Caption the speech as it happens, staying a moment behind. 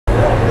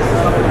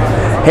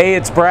Hey,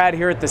 it's Brad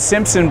here at the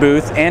Simpson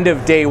booth, end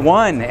of day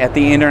one at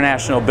the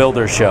International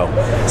Builder Show.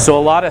 So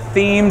a lot of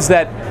themes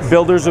that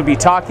builders will be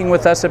talking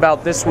with us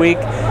about this week.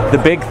 The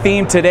big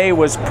theme today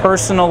was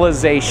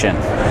personalization.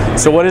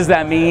 So what does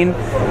that mean?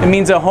 It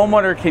means a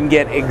homeowner can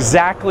get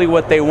exactly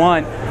what they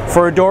want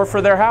for a door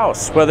for their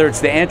house. Whether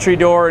it's the entry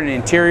door, an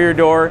interior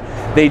door,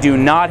 they do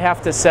not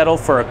have to settle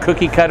for a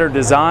cookie cutter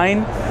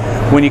design.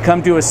 When you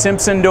come to a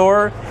Simpson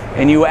door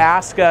and you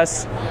ask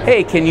us,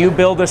 hey, can you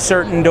build a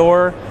certain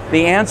door?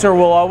 The answer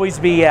will always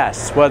be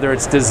yes, whether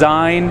it's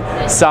design,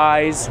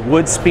 size,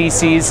 wood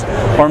species,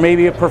 or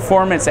maybe a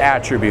performance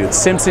attribute.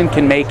 Simpson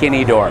can make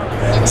any door.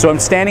 So I'm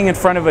standing in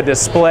front of a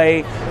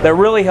display that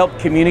really helped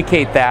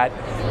communicate that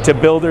to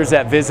builders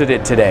that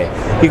visited today.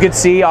 You can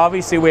see,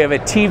 obviously, we have a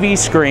TV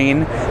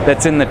screen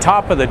that's in the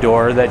top of the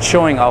door that's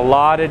showing a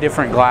lot of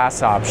different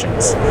glass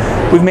options.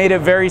 We've made it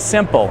very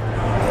simple.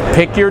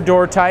 Pick your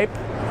door type,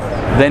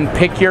 then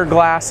pick your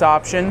glass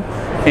option,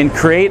 and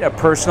create a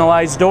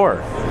personalized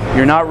door.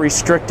 You're not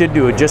restricted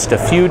to just a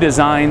few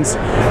designs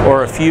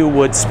or a few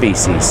wood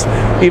species.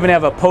 We even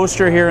have a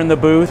poster here in the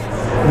booth.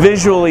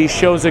 Visually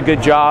shows a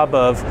good job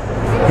of,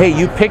 hey,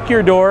 you pick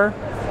your door,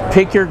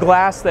 pick your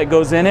glass that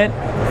goes in it,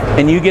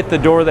 and you get the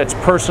door that's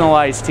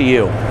personalized to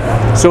you.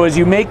 So as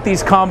you make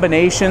these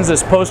combinations,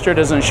 this poster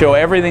doesn't show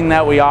everything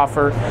that we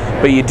offer,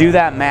 but you do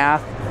that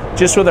math.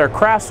 Just with our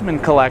Craftsman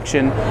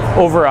collection,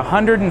 over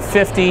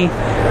 150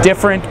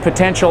 different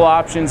potential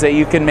options that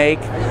you can make,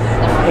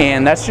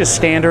 and that's just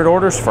standard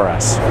orders for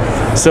us.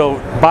 So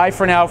bye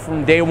for now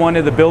from day one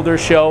of the Builder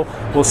Show.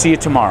 We'll see you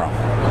tomorrow.